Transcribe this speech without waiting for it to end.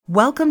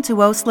Welcome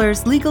to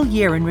Osler's Legal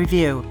Year in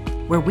Review,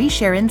 where we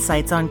share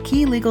insights on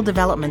key legal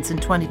developments in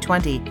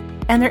 2020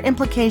 and their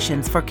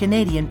implications for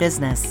Canadian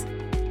business.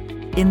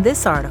 In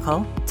this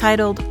article,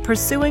 titled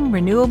Pursuing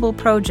Renewable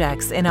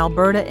Projects in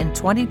Alberta in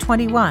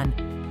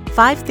 2021,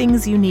 5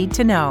 Things You Need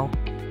to Know,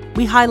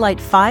 we highlight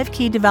 5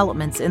 key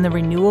developments in the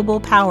renewable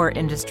power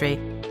industry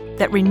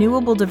that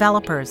renewable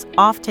developers,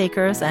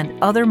 off-takers,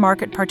 and other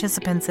market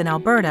participants in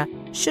Alberta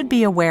should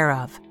be aware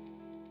of.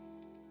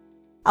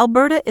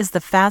 Alberta is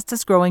the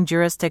fastest-growing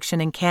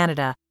jurisdiction in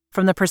Canada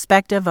from the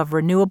perspective of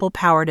renewable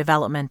power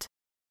development.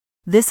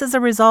 This is a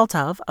result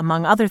of,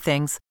 among other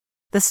things,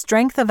 the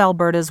strength of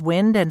Alberta's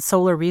wind and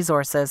solar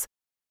resources,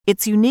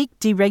 its unique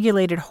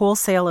deregulated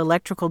wholesale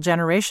electrical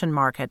generation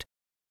market,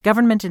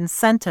 government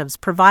incentives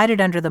provided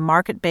under the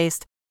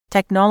market-based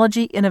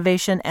Technology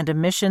Innovation and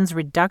Emissions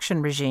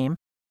Reduction regime,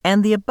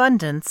 and the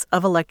abundance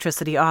of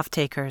electricity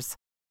off-takers.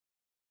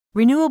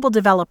 Renewable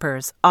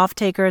developers,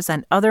 off-takers,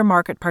 and other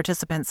market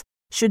participants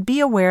should be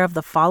aware of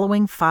the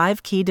following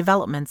 5 key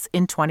developments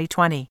in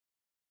 2020.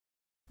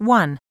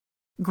 1.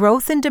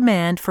 Growth in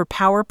demand for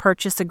power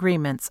purchase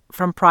agreements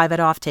from private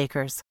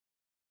off-takers.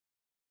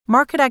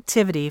 Market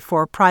activity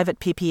for private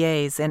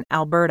PPAs in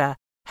Alberta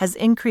has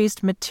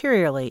increased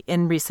materially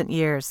in recent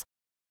years,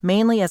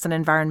 mainly as an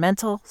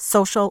environmental,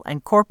 social,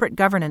 and corporate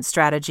governance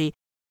strategy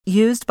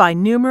used by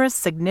numerous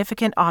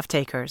significant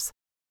off-takers.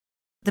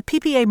 The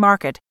PPA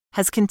market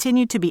has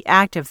continued to be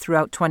active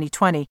throughout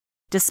 2020,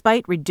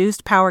 despite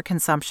reduced power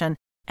consumption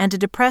and a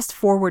depressed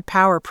forward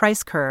power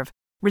price curve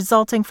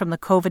resulting from the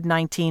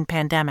COVID-19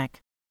 pandemic.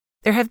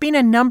 There have been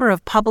a number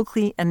of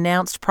publicly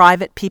announced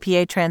private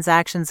PPA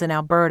transactions in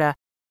Alberta,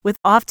 with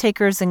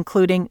off-takers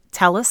including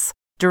TELUS,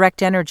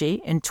 Direct Energy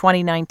in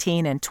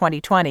 2019 and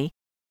 2020,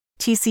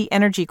 TC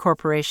Energy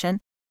Corporation,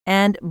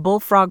 and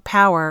Bullfrog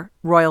Power,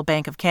 Royal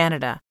Bank of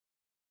Canada.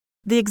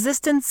 The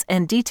existence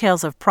and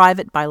details of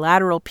private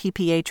bilateral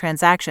PPA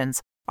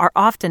transactions are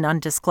often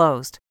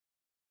undisclosed.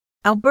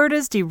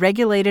 Alberta's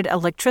deregulated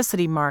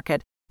electricity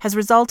market has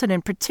resulted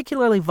in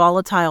particularly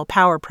volatile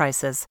power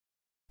prices.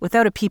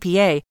 Without a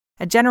PPA,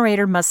 a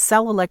generator must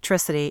sell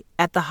electricity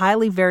at the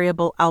highly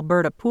variable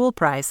Alberta pool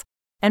price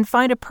and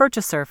find a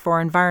purchaser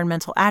for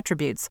environmental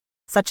attributes,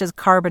 such as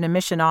carbon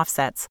emission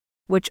offsets,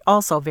 which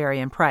also vary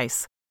in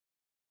price.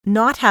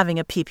 Not having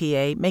a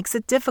PPA makes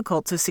it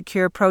difficult to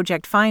secure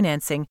project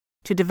financing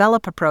to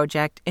develop a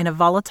project in a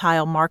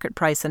volatile market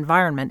price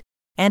environment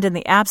and in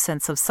the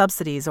absence of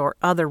subsidies or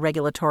other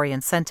regulatory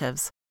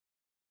incentives.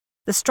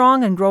 The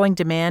strong and growing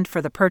demand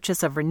for the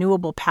purchase of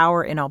renewable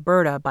power in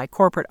Alberta by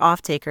corporate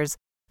off-takers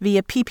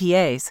via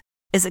PPAs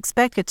is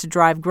expected to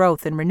drive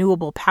growth in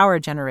renewable power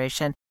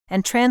generation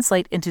and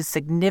translate into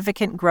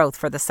significant growth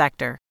for the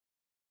sector.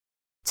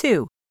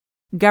 2.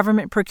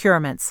 Government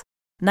procurements.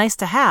 Nice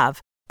to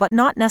have, but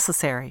not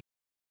necessary.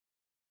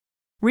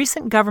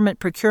 Recent government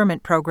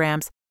procurement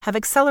programs have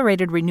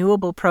accelerated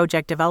renewable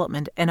project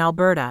development in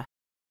Alberta.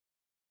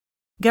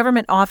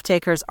 Government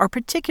off-takers are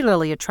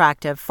particularly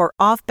attractive for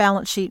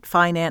off-balance sheet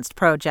financed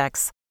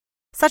projects.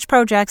 Such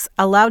projects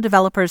allow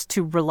developers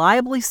to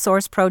reliably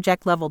source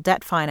project-level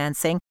debt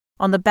financing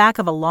on the back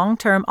of a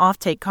long-term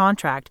off-take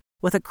contract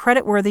with a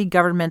creditworthy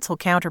governmental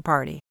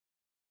counterparty.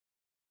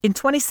 In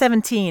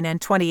 2017 and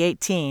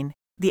 2018,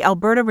 the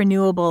Alberta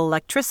Renewable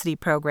Electricity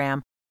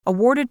Program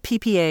awarded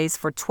PPAs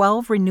for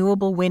 12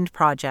 renewable wind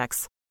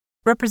projects,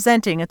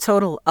 representing a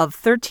total of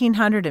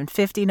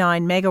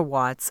 1,359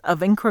 megawatts of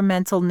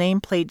incremental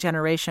nameplate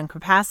generation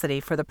capacity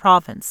for the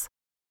province.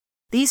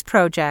 These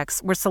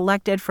projects were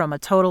selected from a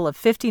total of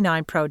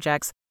 59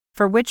 projects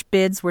for which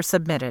bids were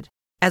submitted,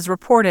 as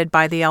reported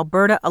by the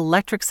Alberta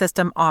Electric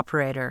System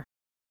Operator.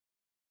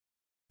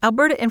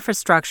 Alberta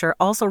Infrastructure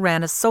also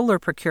ran a solar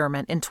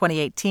procurement in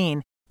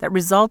 2018 that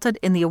resulted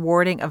in the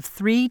awarding of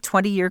 3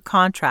 20-year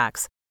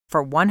contracts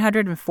for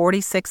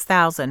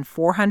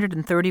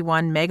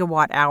 146,431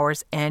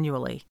 megawatt-hours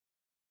annually.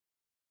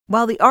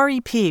 While the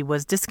REP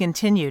was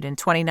discontinued in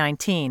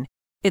 2019,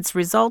 its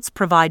results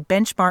provide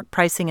benchmark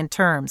pricing and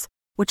terms,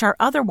 which are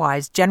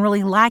otherwise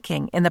generally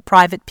lacking in the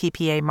private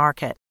PPA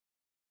market.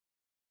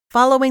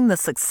 Following the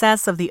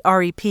success of the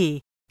REP,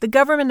 the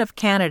Government of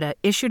Canada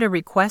issued a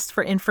request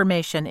for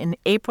information in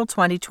April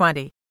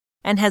 2020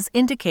 and has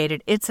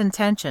indicated its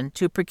intention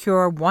to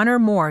procure 1 or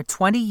more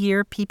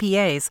 20-year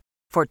PPAs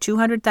for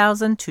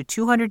 200,000 to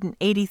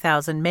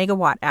 280,000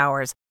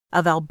 megawatt-hours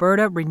of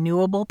Alberta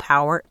renewable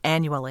power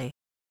annually.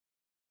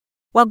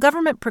 While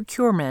government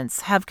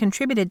procurements have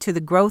contributed to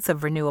the growth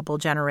of renewable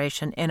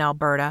generation in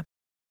Alberta,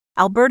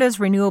 Alberta's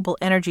renewable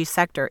energy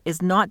sector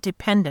is not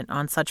dependent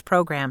on such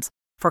programs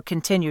for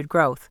continued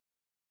growth.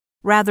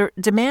 Rather,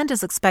 demand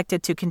is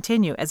expected to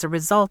continue as a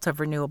result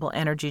of renewable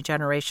energy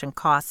generation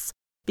costs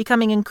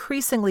becoming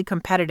increasingly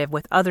competitive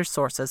with other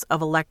sources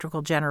of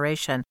electrical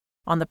generation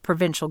on the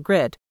provincial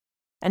grid,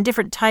 and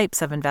different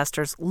types of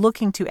investors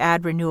looking to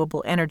add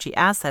renewable energy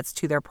assets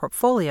to their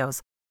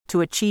portfolios to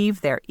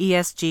achieve their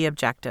ESG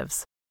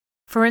objectives.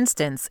 For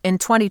instance, in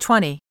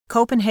 2020,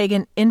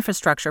 Copenhagen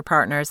Infrastructure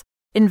Partners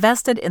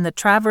invested in the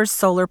Traverse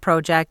Solar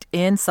Project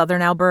in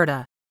southern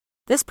Alberta,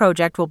 This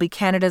project will be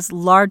Canada's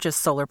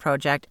largest solar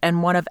project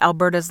and one of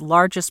Alberta's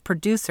largest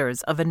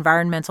producers of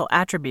environmental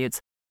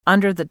attributes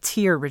under the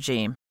TIER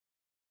regime.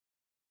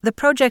 The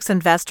project's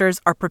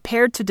investors are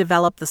prepared to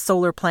develop the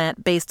solar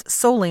plant based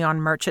solely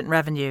on merchant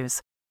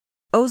revenues.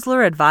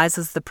 Osler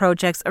advises the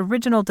project's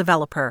original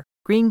developer,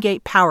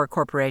 Greengate Power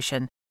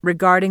Corporation,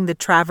 regarding the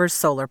Travers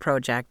Solar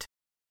Project.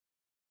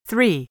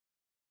 3.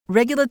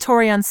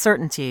 Regulatory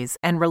uncertainties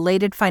and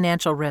related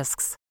financial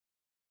risks.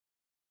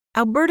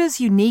 Alberta's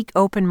unique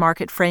open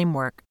market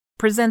framework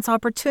presents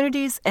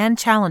opportunities and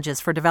challenges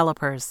for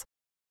developers.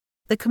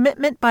 The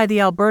commitment by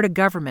the Alberta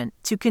government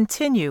to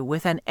continue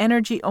with an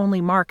energy-only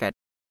market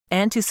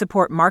and to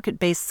support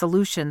market-based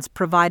solutions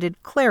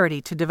provided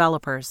clarity to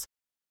developers.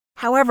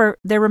 However,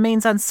 there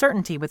remains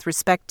uncertainty with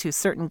respect to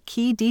certain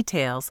key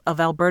details of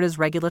Alberta's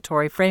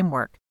regulatory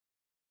framework.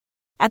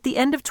 At the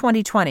end of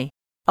 2020,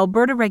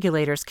 Alberta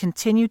regulators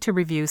continue to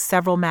review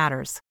several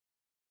matters.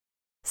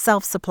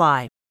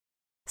 Self-supply.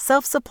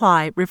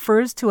 Self-supply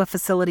refers to a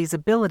facility's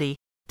ability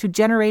to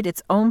generate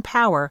its own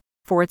power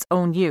for its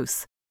own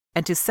use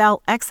and to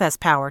sell excess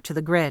power to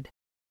the grid.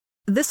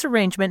 This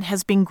arrangement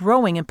has been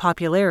growing in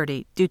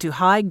popularity due to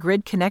high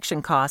grid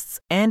connection costs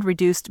and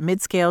reduced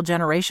mid-scale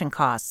generation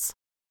costs.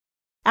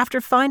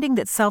 After finding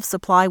that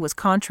self-supply was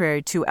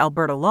contrary to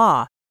Alberta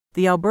law,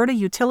 the Alberta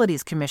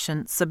Utilities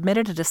Commission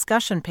submitted a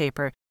discussion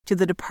paper to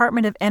the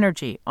Department of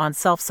Energy on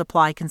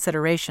self-supply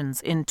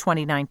considerations in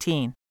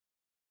 2019.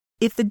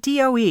 If the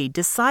DOE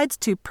decides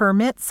to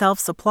permit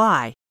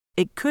self-supply,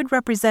 it could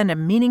represent a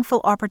meaningful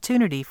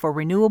opportunity for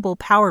renewable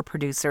power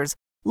producers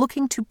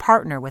looking to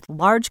partner with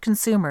large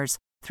consumers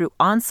through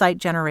on-site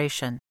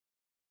generation.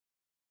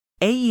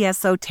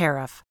 AESO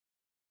tariff.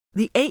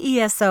 The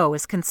AESO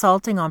is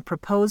consulting on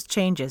proposed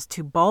changes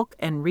to bulk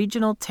and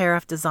regional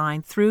tariff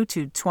design through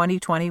to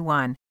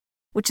 2021,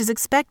 which is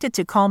expected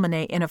to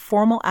culminate in a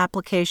formal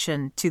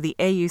application to the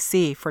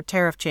AUC for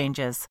tariff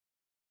changes.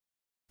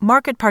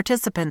 Market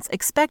participants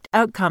expect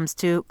outcomes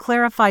to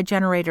clarify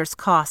generators'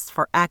 costs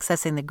for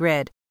accessing the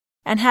grid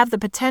and have the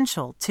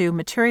potential to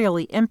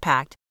materially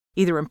impact,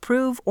 either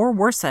improve or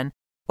worsen,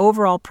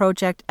 overall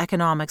project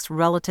economics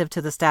relative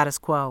to the status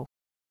quo.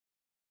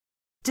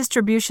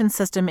 Distribution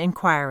System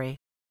Inquiry.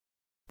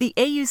 The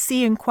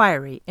AUC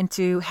inquiry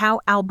into how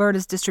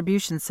Alberta's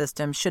distribution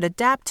system should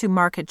adapt to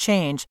market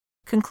change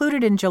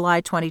concluded in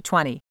July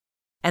 2020,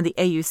 and the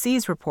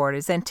AUC's report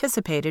is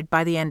anticipated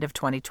by the end of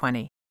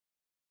 2020.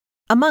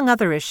 Among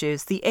other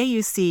issues, the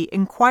AUC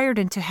inquired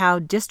into how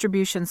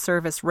distribution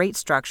service rate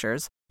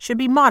structures should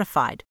be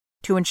modified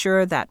to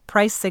ensure that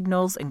price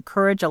signals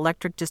encourage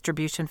electric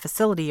distribution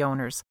facility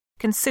owners,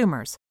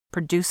 consumers,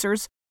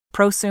 producers,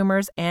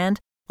 prosumers,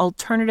 and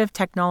alternative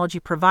technology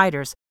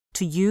providers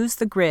to use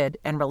the grid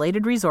and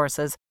related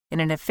resources in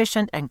an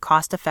efficient and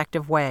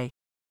cost-effective way.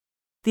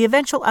 The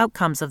eventual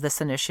outcomes of this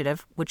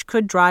initiative, which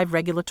could drive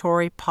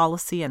regulatory,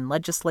 policy, and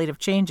legislative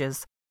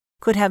changes,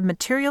 could have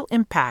material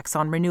impacts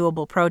on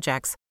renewable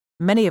projects,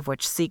 many of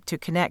which seek to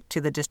connect to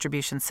the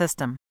distribution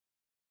system.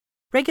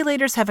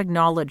 Regulators have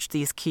acknowledged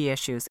these key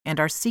issues and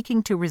are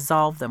seeking to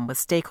resolve them with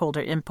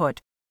stakeholder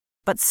input,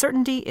 but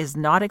certainty is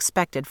not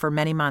expected for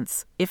many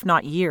months, if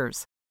not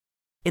years.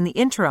 In the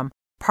interim,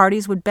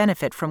 parties would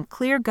benefit from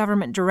clear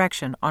government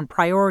direction on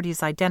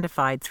priorities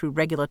identified through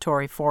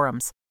regulatory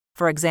forums,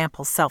 for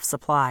example,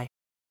 self-supply.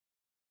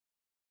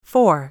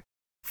 4.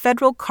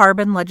 Federal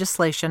carbon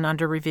legislation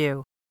under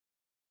review.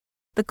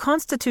 The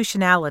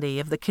constitutionality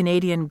of the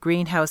Canadian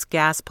Greenhouse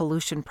Gas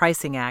Pollution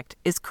Pricing Act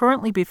is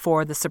currently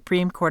before the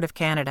Supreme Court of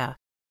Canada.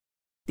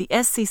 The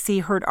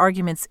SCC heard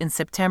arguments in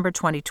September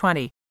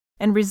 2020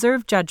 and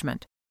reserved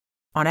judgment.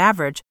 On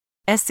average,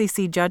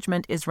 SCC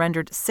judgment is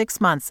rendered 6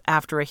 months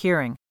after a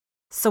hearing,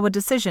 so a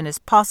decision is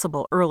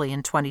possible early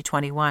in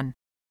 2021.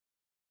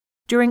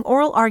 During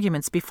oral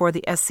arguments before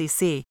the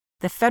SCC,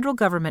 the federal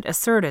government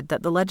asserted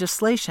that the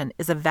legislation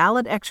is a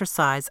valid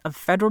exercise of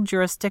federal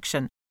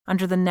jurisdiction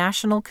under the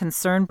National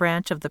Concern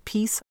Branch of the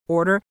Peace,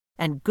 Order,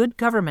 and Good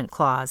Government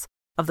Clause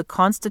of the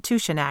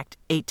Constitution Act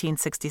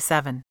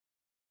 1867.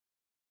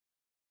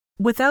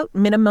 Without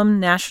minimum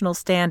national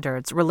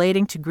standards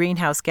relating to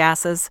greenhouse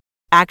gases,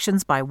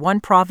 actions by one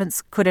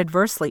province could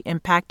adversely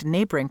impact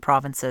neighboring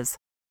provinces.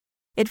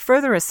 It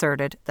further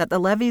asserted that the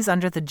levies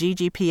under the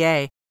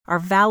GGPA are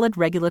valid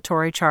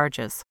regulatory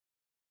charges.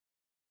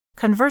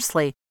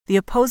 Conversely, the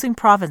opposing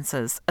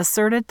provinces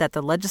asserted that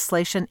the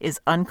legislation is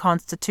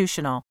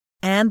unconstitutional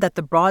and that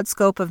the broad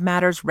scope of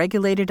matters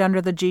regulated under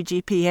the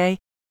GGPA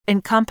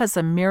encompass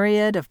a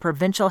myriad of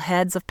provincial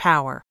heads of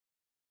power.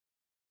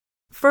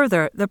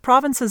 Further, the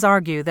provinces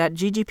argue that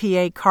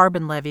GGPA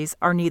carbon levies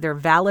are neither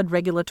valid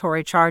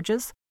regulatory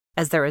charges,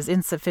 as there is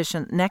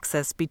insufficient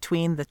nexus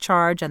between the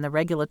charge and the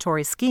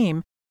regulatory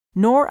scheme,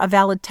 nor a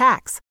valid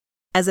tax,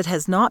 as it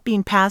has not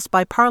been passed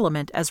by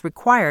Parliament as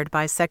required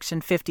by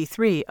Section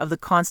 53 of the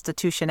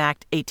Constitution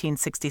Act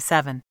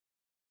 1867.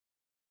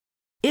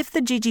 If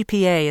the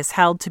GGPA is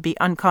held to be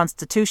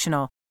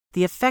unconstitutional,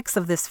 the effects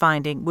of this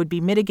finding would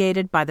be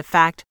mitigated by the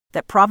fact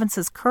that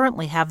provinces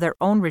currently have their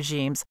own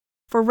regimes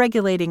for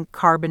regulating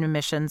carbon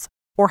emissions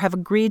or have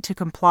agreed to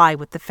comply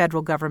with the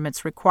federal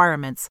government's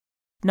requirements,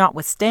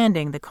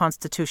 notwithstanding the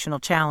constitutional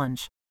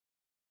challenge.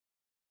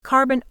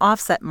 Carbon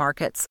offset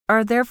markets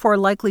are therefore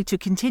likely to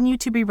continue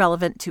to be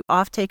relevant to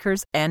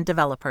off-takers and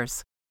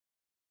developers.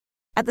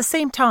 At the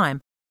same time,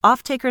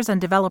 off-takers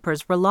and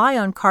developers rely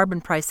on carbon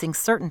pricing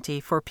certainty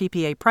for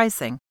PPA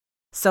pricing,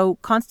 so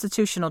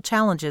constitutional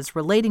challenges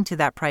relating to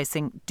that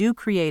pricing do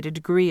create a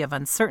degree of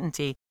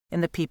uncertainty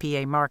in the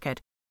PPA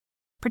market,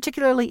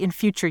 particularly in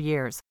future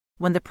years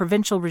when the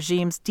provincial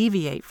regimes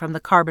deviate from the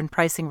carbon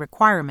pricing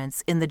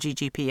requirements in the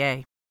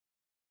GGPA.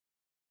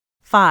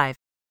 5.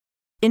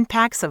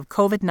 Impacts of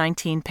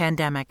COVID-19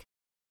 pandemic.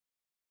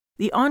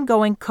 The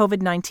ongoing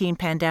COVID-19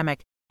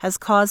 pandemic has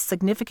caused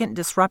significant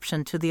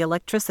disruption to the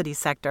electricity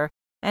sector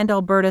and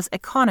Alberta's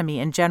economy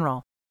in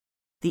general.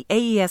 The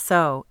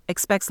AESO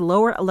expects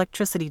lower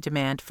electricity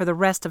demand for the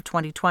rest of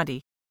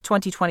 2020,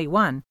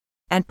 2021,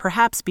 and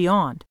perhaps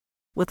beyond,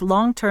 with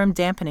long-term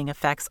dampening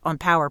effects on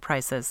power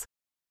prices.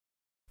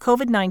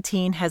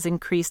 COVID-19 has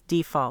increased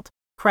default,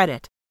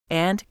 credit,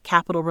 and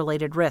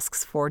capital-related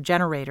risks for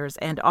generators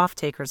and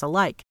off-takers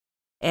alike,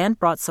 and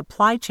brought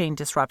supply chain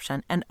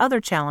disruption and other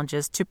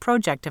challenges to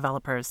project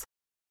developers.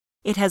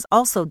 It has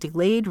also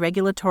delayed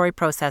regulatory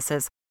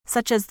processes,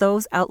 such as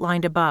those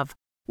outlined above,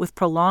 with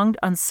prolonged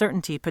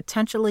uncertainty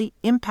potentially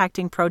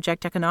impacting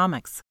project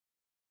economics.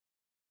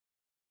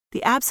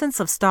 The absence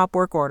of stop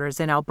work orders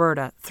in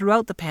Alberta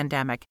throughout the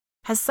pandemic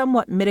has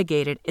somewhat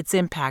mitigated its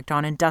impact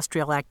on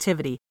industrial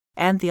activity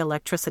and the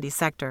electricity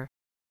sector.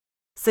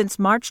 Since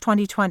March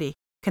 2020,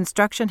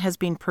 construction has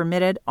been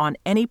permitted on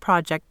any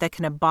project that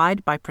can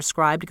abide by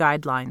prescribed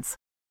guidelines.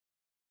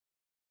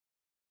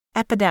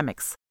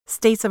 Epidemics,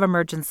 states of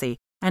emergency,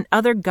 and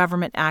other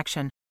government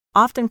action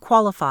often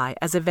qualify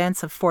as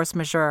events of force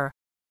majeure,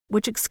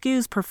 which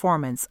excuse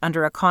performance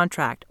under a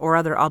contract or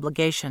other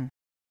obligation.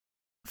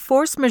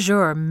 Force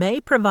majeure may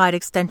provide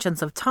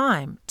extensions of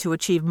time to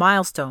achieve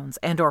milestones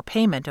and/or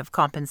payment of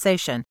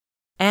compensation,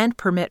 and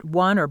permit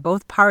one or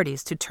both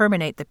parties to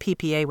terminate the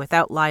PPA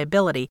without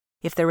liability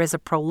if there is a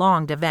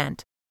prolonged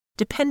event,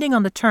 depending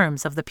on the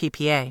terms of the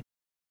PPA.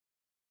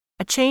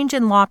 A change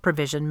in law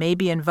provision may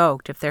be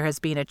invoked if there has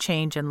been a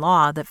change in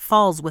law that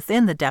falls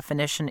within the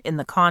definition in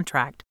the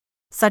contract,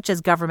 such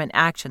as government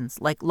actions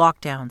like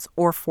lockdowns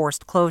or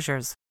forced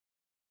closures.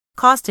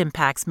 Cost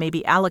impacts may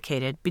be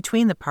allocated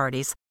between the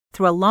parties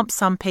through a lump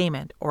sum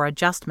payment or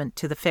adjustment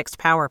to the fixed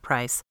power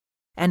price,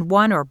 and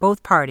one or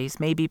both parties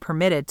may be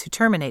permitted to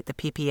terminate the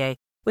PPA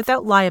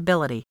without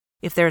liability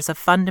if there is a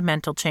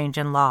fundamental change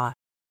in law.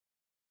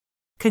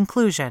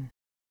 Conclusion.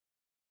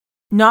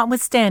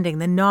 Notwithstanding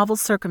the novel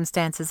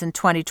circumstances in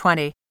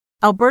 2020,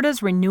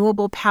 Alberta's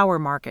renewable power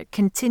market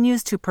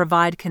continues to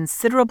provide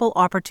considerable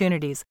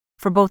opportunities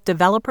for both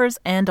developers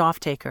and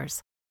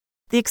off-takers.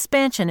 The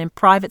expansion in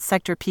private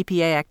sector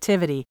PPA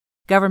activity,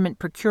 government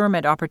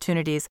procurement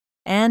opportunities,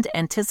 and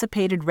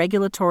anticipated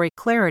regulatory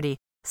clarity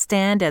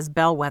stand as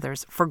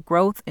bellwethers for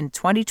growth in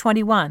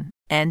 2021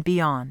 and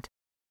beyond.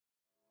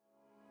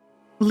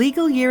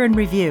 Legal Year in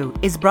Review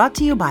is brought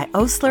to you by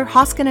Osler,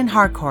 Hoskin &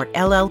 Harcourt,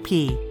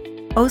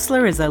 LLP.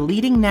 Osler is a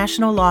leading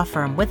national law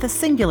firm with a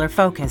singular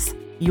focus,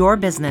 your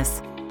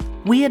business.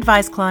 We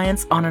advise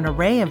clients on an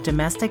array of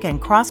domestic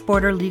and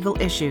cross-border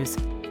legal issues,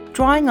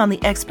 drawing on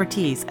the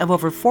expertise of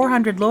over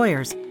 400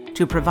 lawyers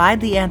to provide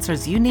the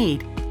answers you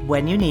need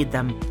when you need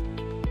them.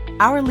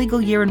 Our Legal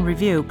Year in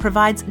Review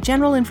provides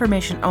general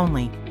information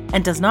only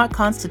and does not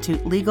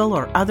constitute legal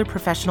or other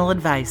professional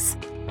advice.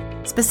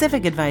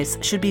 Specific advice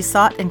should be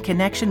sought in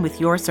connection with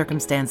your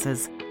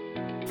circumstances.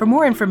 For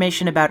more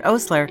information about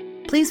Osler,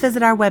 please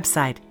visit our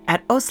website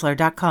at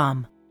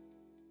osler.com.